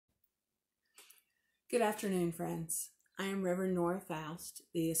Good afternoon, friends. I am Reverend Nora Foust,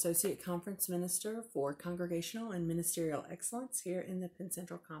 the Associate Conference Minister for Congregational and Ministerial Excellence here in the Penn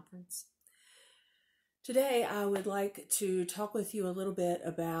Central Conference. Today, I would like to talk with you a little bit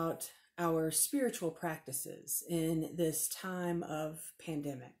about our spiritual practices in this time of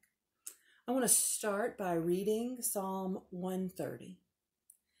pandemic. I want to start by reading Psalm 130.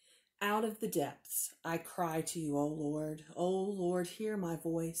 Out of the depths, I cry to you, O Lord. O Lord, hear my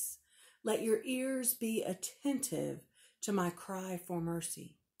voice. Let your ears be attentive to my cry for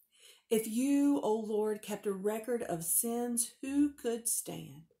mercy. If you, O Lord, kept a record of sins, who could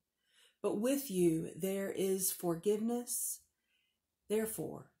stand? But with you there is forgiveness.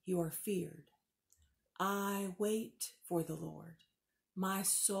 Therefore you are feared. I wait for the Lord. My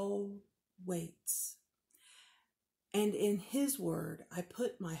soul waits. And in his word I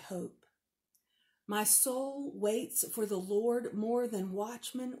put my hope. My soul waits for the Lord more than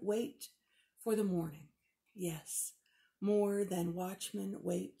watchmen wait for the morning. Yes, more than watchmen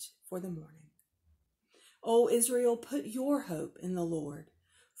wait for the morning. O Israel, put your hope in the Lord,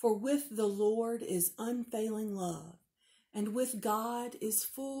 for with the Lord is unfailing love, and with God is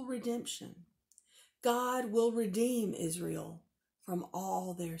full redemption. God will redeem Israel from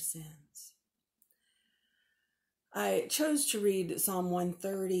all their sins. I chose to read Psalm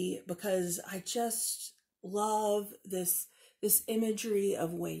 130 because I just love this imagery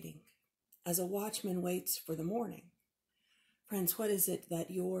of waiting, as a watchman waits for the morning. Friends, what is it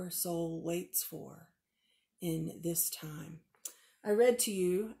that your soul waits for in this time? I read to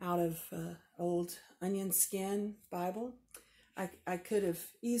you out of old onion skin Bible. I could have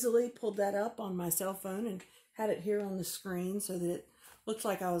easily pulled that up on my cell phone and had it here on the screen so that it looked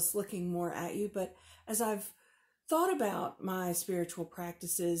like I was looking more at you. But as I've thought about my spiritual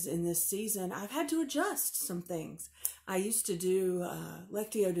practices in this season, I've had to adjust some things. I used to do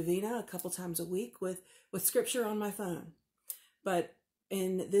Lectio Divina a couple times a week with scripture on my phone. But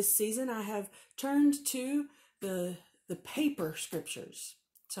in this season, I have turned to the paper scriptures,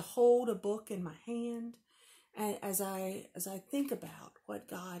 to hold a book in my hand as I think about what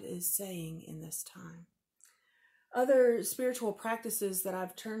God is saying in this time. Other spiritual practices that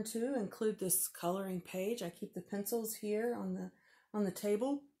I've turned to include this coloring page. I keep the pencils here on the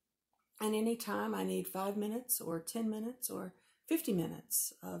table, and anytime I need 5 minutes or 10 minutes or 50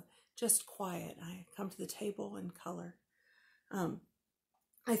 minutes of just quiet, I come to the table and color.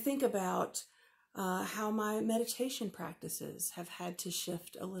 I think about how my meditation practices have had to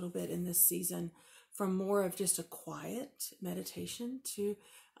shift a little bit in this season, from more of just a quiet meditation to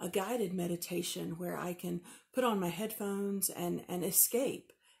a guided meditation where I can put on my headphones and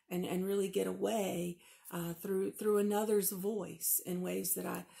escape and really get away through another's voice in ways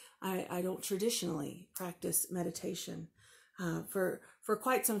that I don't traditionally practice meditation. For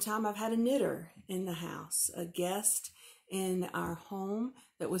quite some time, I've had a knitter in the house, a guest in our home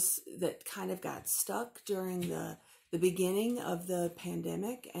that kind of got stuck during the beginning of the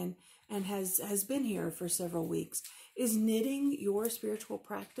pandemic and has been here for several weeks. Is knitting your spiritual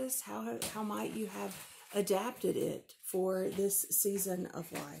practice? How might you have adapted it for this season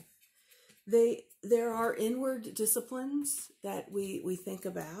of life? There are inward disciplines that we think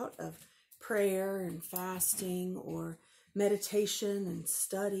about, of prayer and fasting or meditation and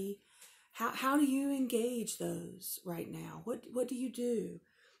study. How do you engage those right now? What do you do?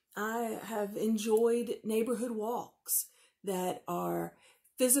 I have enjoyed neighborhood walks that are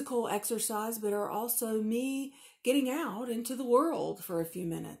physical exercise, but are also me getting out into the world for a few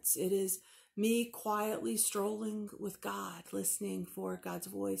minutes. It is me quietly strolling with God, listening for God's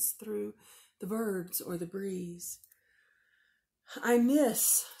voice through the birds or the breeze. I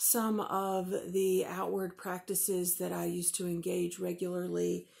miss some of the outward practices that I used to engage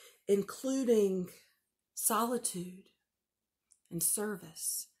regularly, including solitude and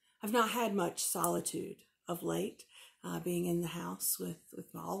service. I've not had much solitude of late, being in the house with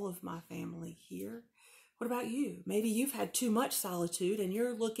all of my family here. What about you? Maybe you've had too much solitude and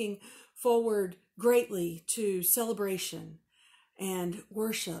you're looking forward greatly to celebration and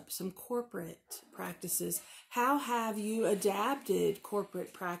worship, some corporate practices. How have you adapted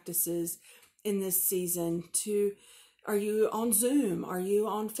corporate practices in this season to... Are you on Zoom? Are you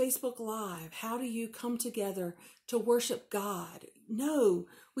on Facebook Live? How do you come together to worship God? No,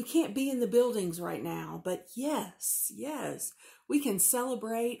 we can't be in the buildings right now, but yes, we can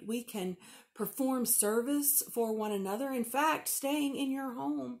celebrate. We can perform service for one another. In fact, staying in your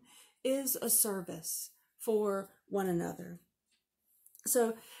home is a service for one another.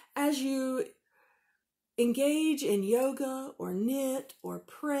 So as you engage in yoga or knit or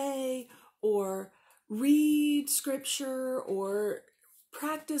pray or read scripture or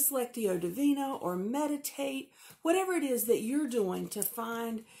practice Lectio Divina or meditate, whatever it is that you're doing to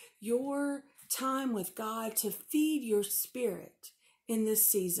find your time with God to feed your spirit in this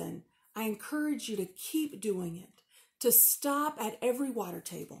season. I encourage you to keep doing it, to stop at every water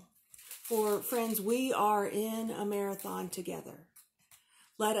table. For friends, we are in a marathon together.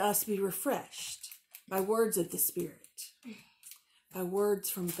 Let us be refreshed by words of the Spirit, by words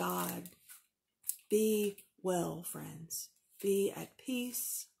from God. Be well, friends. Be at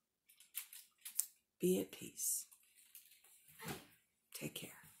peace. Be at peace. Take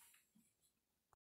care.